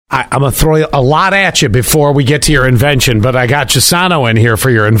I'm going to throw a lot at you before we get to your invention, but I got Gisano in here for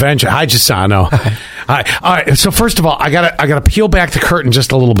your invention. Hi, Gisano. Hi. All right. So first of all, I gotta peel back the curtain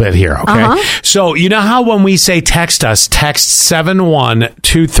just a little bit here. Okay. So you know how when we say text us, text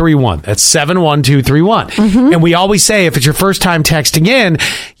 71231. That's 71231. And we always say if it's your first time texting in,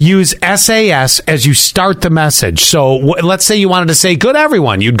 use SAS as you start the message. So let's say you wanted to say good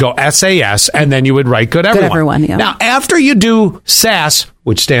everyone, you'd go SAS and then you would write good everyone. Good everyone. Yeah. Now after you do SAS,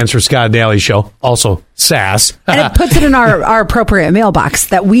 which stands for Scott Daly Show, also SAS. And it puts it in our appropriate mailbox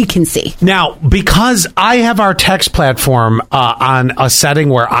that we can see. Now, because I have our text platform on a setting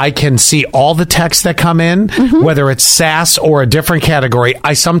where I can see all the texts that come in, whether it's SAS or a different category,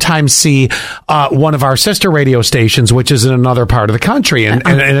 I sometimes see one of our sister radio stations, which is in another part of the country, and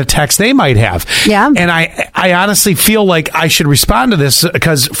a text they might have. Yeah. And I honestly feel like I should respond to this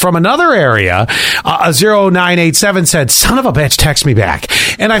because from another area, a 0987 said, son of a bitch, text me back.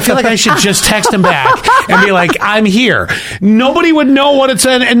 And I feel like I should just text him back and be like, I'm here. Nobody would know what it's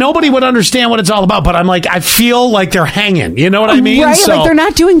in, and nobody would understand what it's all about. But I'm like, I feel like they're hanging. You know what I mean? Right, like they're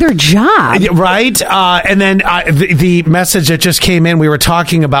not doing their job. Right. And then the message that just came in, we were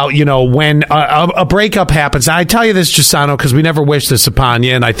talking about, when a breakup happens. I tell you this, Gisano, because we never wish this upon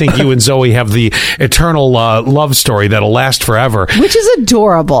you. And I think you and Zoe have the eternal love story that'll last forever. Which is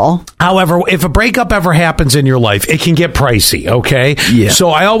adorable. However, if a breakup ever happens in your life, it can get pricey, okay? Yeah. So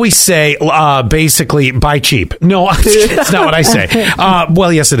I always say, basically, buy cheap. No, that's not what I say.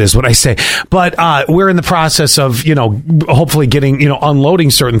 Well, yes, it is what I say. But we're in the process of, hopefully getting,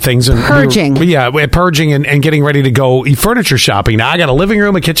 unloading certain things. And purging. We're purging and getting ready to go furniture shopping. Now, I got a living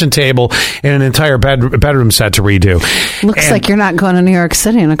room, a kitchen table, and an entire bedroom set to redo. Looks like you're not going to New York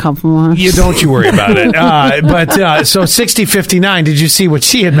City in a couple months. Don't you worry about it. But so 6059, did you see what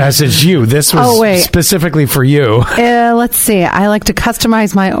she had messaged you? This was specifically for you. Let's see. I like to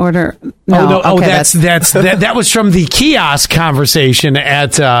customize my order. That was from the kiosk conversation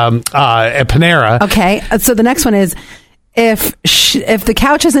at Panera. Okay, so the next one is if the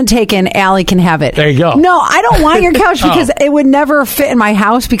couch isn't taken, Allie can have it. There you go. No, I don't want your couch because it would never fit in my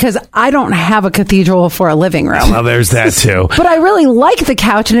house because I don't have a cathedral for a living room. Well, there's that too. But I really like the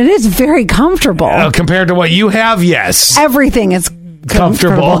couch and it is very comfortable. Compared to what you have, yes. Everything is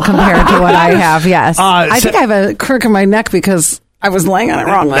comfortable compared to what I have, yes. I think I have a crook in my neck because I was laying on it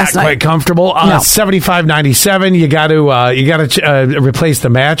wrong last night. Not quite comfortable. No. 75.97. You got to replace the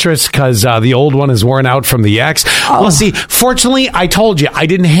mattress because the old one is worn out from the ex. Well, see, fortunately, I told you I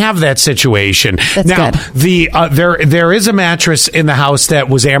didn't have that situation. That's now, good. There is a mattress in the house that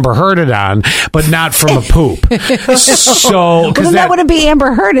was Amber Hearded on, but not from a poop. So then that wouldn't be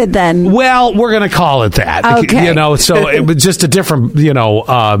Amber Hearded then. Well, we're going to call it that. Okay. So it was just a different,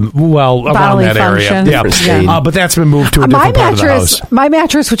 around bodily that function. area. Yeah. But that's been moved to a different part of the house. My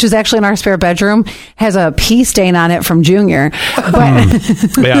mattress, which is actually in our spare bedroom, has a pee stain on it from Junior.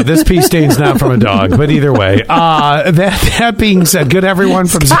 But yeah, this pee stain's not from a dog, but either way. That being said, good everyone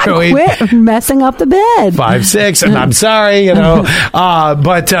from Scott, 08. quit messing up the bed. 56, and I'm sorry,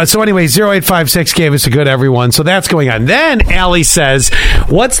 But so anyway, 0856 gave us a good everyone. So that's going on. Then Allie says,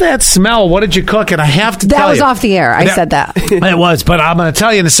 "What's that smell? What did you cook?" And I have to tell you. That was off the air. I said that. It was, but I'm going to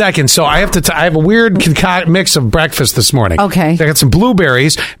tell you in a second. So I have a weird mix of breakfast this morning. Okay. I got some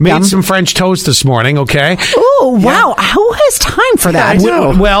blueberries, made some French toast this morning, okay? Oh, wow. Who has time for that?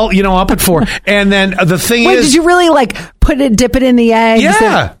 Well, up at 4. And then the thing is... did you really, dip it in the eggs?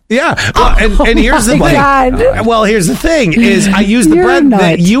 Yeah. Well, and here's the thing. God. Well, here's the thing is I use the bread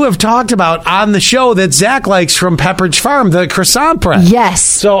that you have talked about on the show that Zach likes from Pepperidge Farm, the croissant bread. Yes.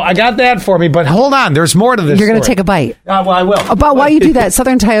 So I got that for me, but hold on. There's more to this. You're going to take a bite. Well, I will. About why you do that.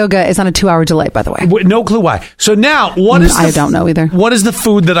 Southern Tioga is on a 2-hour delay, by the way. No clue why. So now, I don't know either. What is the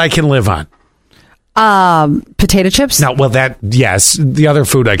food that I can live on? Potato chips? No, well, yes. The other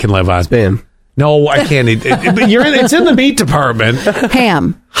food I can live on. Spam. No, I can't eat it. It's in the meat department.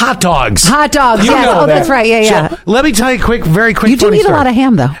 Ham. Hot dogs. Yes. Oh, that's right. Yeah. So, let me tell you very quick. You do eat a lot of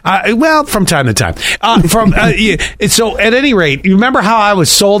ham, though. Well, from time to time. So, at any rate, you remember how I was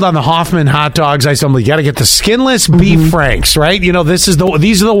sold on the Hoffman hot dogs? I said, you got to get the skinless beef franks, right? These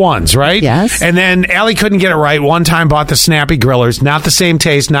are the ones, right? Yes. And then Allie couldn't get it right. One time bought the snappy grillers. Not the same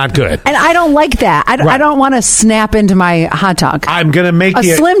taste. Not good. And I don't like that. I don't want to snap into my hot dog. I'm going to make a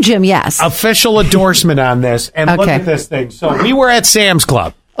Slim Jim, yes. Official endorsement on this. And look at this thing. So we were at Sam's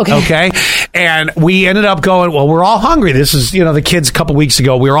Club. Okay. And we ended up going, well, we're all hungry. This is, the kids a couple weeks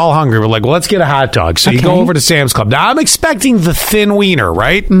ago, we were all hungry. We're like, well, let's get a hot dog. So you go over to Sam's Club. Now, I'm expecting the thin wiener,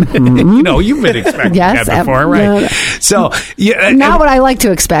 right? Mm-hmm. You've been expecting that before, right? So, not what I like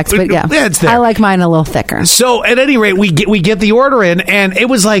to expect, but yeah. It's there. I like mine a little thicker. So, at any rate, we get the order in, and it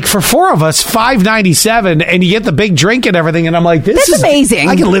was like, for 4 of us, $5.97, and you get the big drink and everything, and I'm like, this is amazing.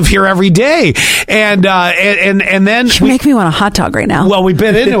 I can live here every day. And then... You make me want a hot dog right now. Well, we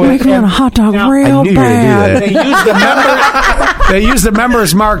bit into it. Make me want a hot dog real bad. They use the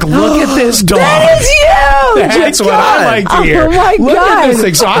members mark. Look at this dog. That is huge. That's what I like to hear. Oh my Look God. at this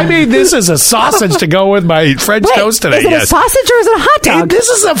thing. So I made this as a sausage to go with my French toast today. Is it a sausage or is it a hot dog?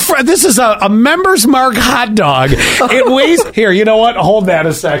 This is a members mark hot dog. It weighs. Here, you know what? Hold that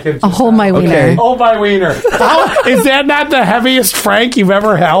a second. Hold my wiener. Okay. Hold my wiener. Is that not the heaviest Frank you've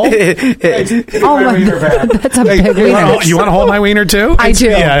ever held? Oh my God. That's a big wiener. You want to hold my wiener too? I do.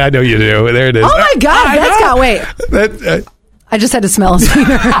 Yeah, I know you do. There it is. Oh my God, that's got weight. I just had to smell his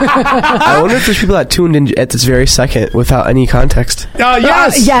wiener. I wonder if there's people that tuned in at this very second without any context.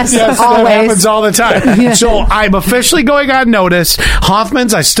 Yes, that always. happens all the time. Yeah. So I'm officially going on notice.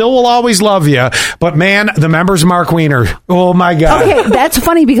 Hoffman's, I still will always love you, but man, the members mark wiener. Oh my God. Okay, that's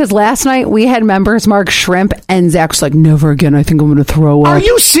funny because last night we had members mark shrimp, and Zach's like, never again. I think I'm going to throw up. Are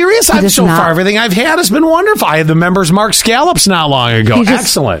you serious? Far everything I've had has been wonderful. I had the members mark scallops not long ago.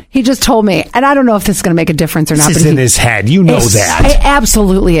 Excellent. He just told me, and I don't know if this is going to make a difference or not. This is in his head. You know that. It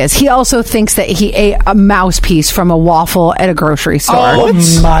absolutely is. He also thinks that he ate a mouse piece from a waffle at a grocery store.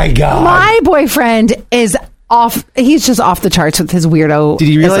 Oh my God. My boyfriend is off. He's just off the charts with his weirdo. Did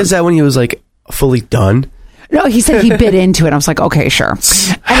he realize that when he was like fully done? No, he said he bit into it. I was like, okay, sure.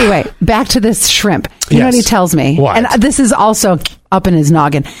 Anyway, back to this shrimp. You know what he tells me? What? And this is also up in his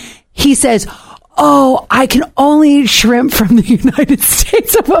noggin. He says, oh, I can only eat shrimp from the United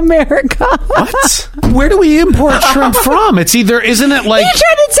States of America. What? Where do we import shrimp from? Isn't it like... He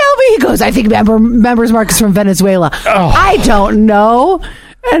tried to tell me. He goes, I think members mark is from Venezuela. Oh. I don't know.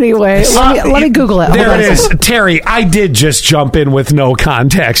 Anyway, let me Google it. There it is. Terry, I did just jump in with no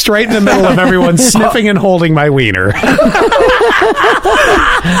context, right in the middle of everyone sniffing and holding my wiener. Okay,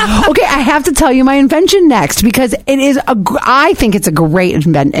 I have to tell you my invention next because I think it's a great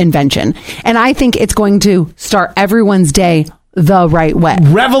invention, and I think it's going to start everyone's day the right way.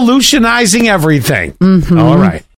 Revolutionizing everything. Mm-hmm. All right.